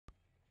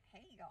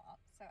off.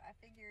 So I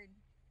figured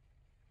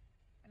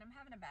when I'm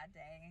having a bad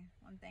day,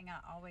 one thing I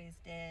always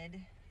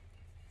did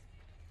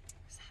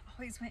is I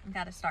always went and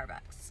got a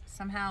Starbucks.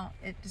 Somehow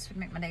it just would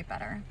make my day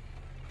better.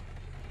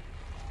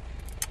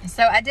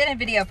 So I did a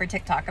video for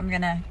TikTok. I'm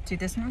gonna do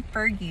this one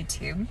for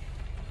YouTube.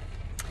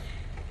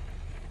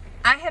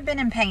 I have been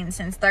in pain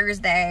since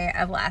Thursday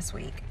of last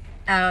week,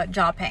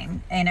 jaw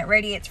pain, and it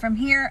radiates from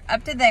here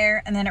up to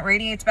there, and then it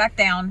radiates back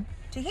down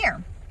to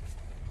here.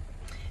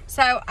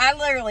 So I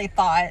literally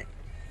thought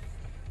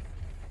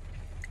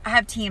I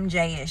have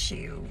TMJ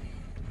issue,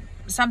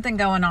 something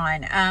going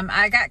on.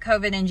 I got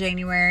COVID in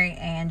January,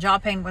 and jaw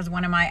pain was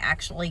one of my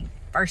actually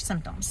first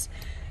symptoms.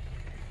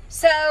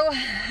 So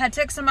I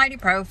took some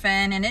ibuprofen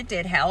and it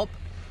did help.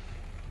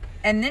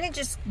 And then it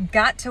just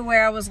got to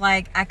where I was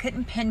like, I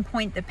couldn't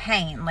pinpoint the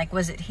pain. Like,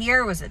 was it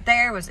here? Was it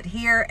there? Was it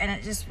here? And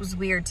it just was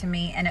weird to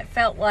me. And it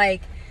felt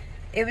like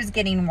it was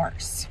getting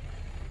worse.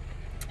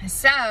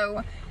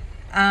 So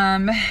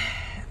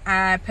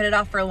I put it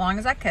off for as long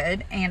as I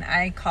could. And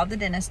I called the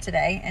dentist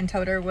today and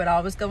told her what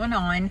all was going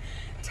on.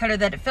 Told her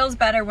that it feels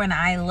better when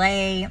I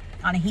lay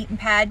on a heating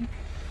pad.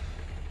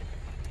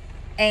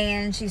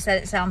 And she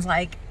said it sounds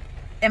like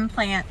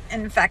implant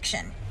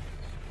infection,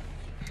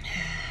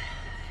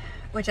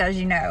 which, as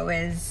you know,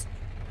 is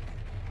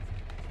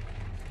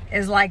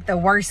like the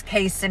worst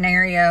case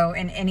scenario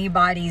in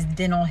anybody's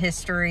dental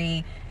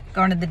history,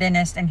 going to the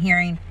dentist and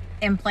hearing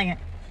implant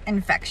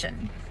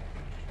infection.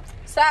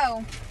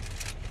 So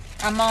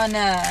I'm on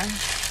a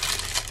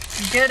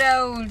good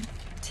old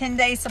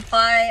 10-day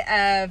supply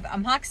of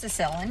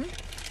amoxicillin.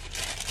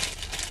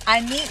 I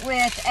meet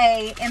with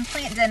a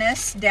implant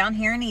dentist down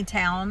here in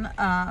E-Town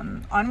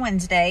on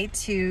Wednesday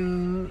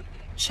to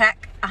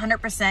check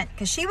 100%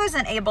 because she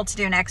wasn't able to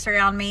do an x-ray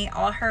on me.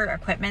 All her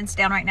equipment's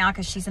down right now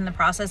because she's in the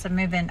process of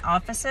moving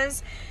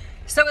offices.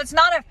 So it's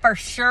not a for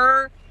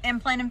sure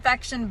implant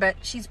infection, but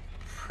she's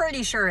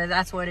pretty sure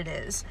that's what it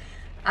is.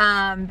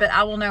 But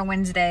I will know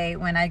Wednesday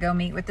when I go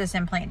meet with this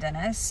implant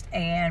dentist,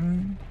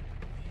 and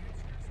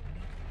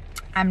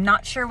I'm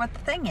not sure what the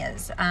thing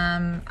is.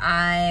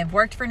 I've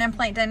worked for an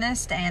implant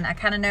dentist and I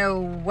kind of know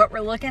what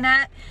we're looking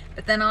at,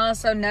 but then I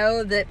also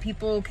know that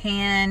people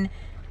can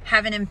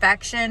have an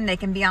infection, they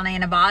can be on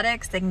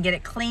antibiotics, they can get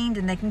it cleaned,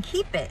 and they can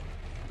keep it.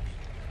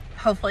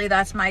 Hopefully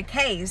that's my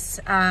case.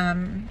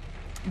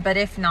 But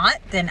if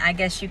not, then I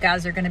guess you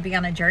guys are going to be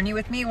on a journey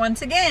with me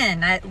once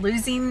again at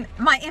losing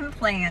my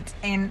implant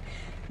and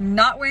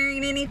not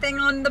wearing anything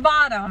on the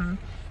bottom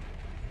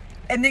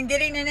and then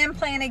getting an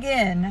implant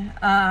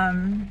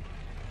again.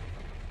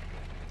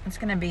 It's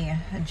gonna be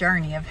a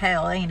journey of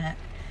hell, ain't it?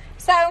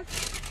 So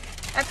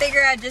I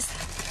figure I'd just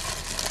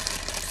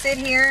sit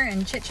here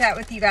and chit chat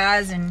with you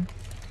guys and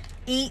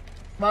eat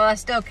while I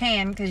still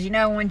can, because you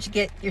know once you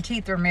get your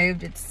teeth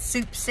removed, it's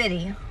soup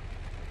city.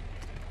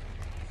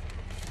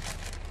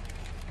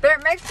 But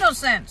it makes no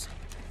sense.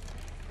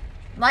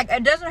 Like,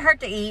 it doesn't hurt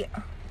to eat.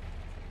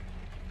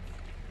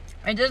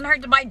 It doesn't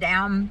hurt to bite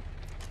down.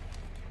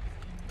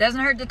 It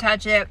doesn't hurt to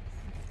touch it.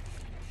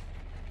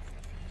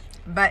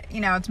 But, you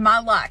know, it's my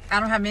luck.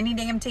 I don't have any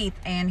damn teeth,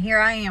 and here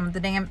I am with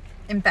the damn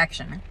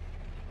infection.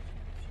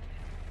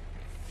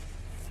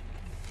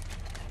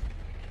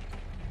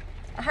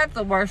 I have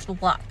the worst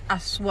luck, I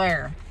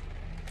swear.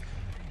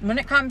 When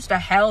it comes to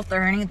health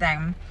or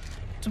anything,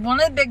 it's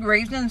one of the big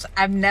reasons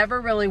I've never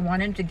really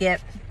wanted to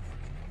get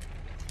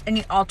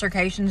any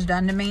altercations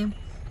done to me.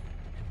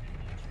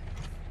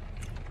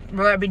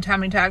 Whether it be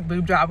tummy tuck,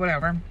 boob job,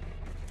 whatever.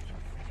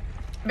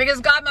 Because,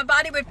 God, my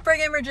body would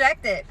friggin'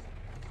 reject it.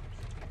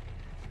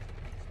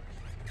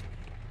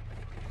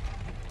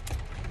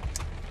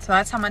 So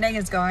that's how my day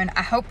is going.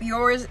 I hope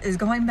yours is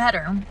going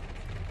better.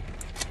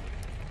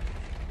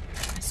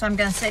 So I'm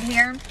gonna sit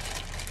here,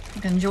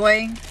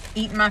 enjoy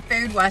eating my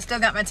food while I still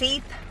got my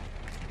teeth.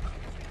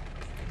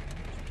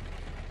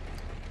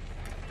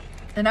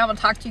 And I will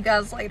talk to you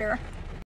guys later.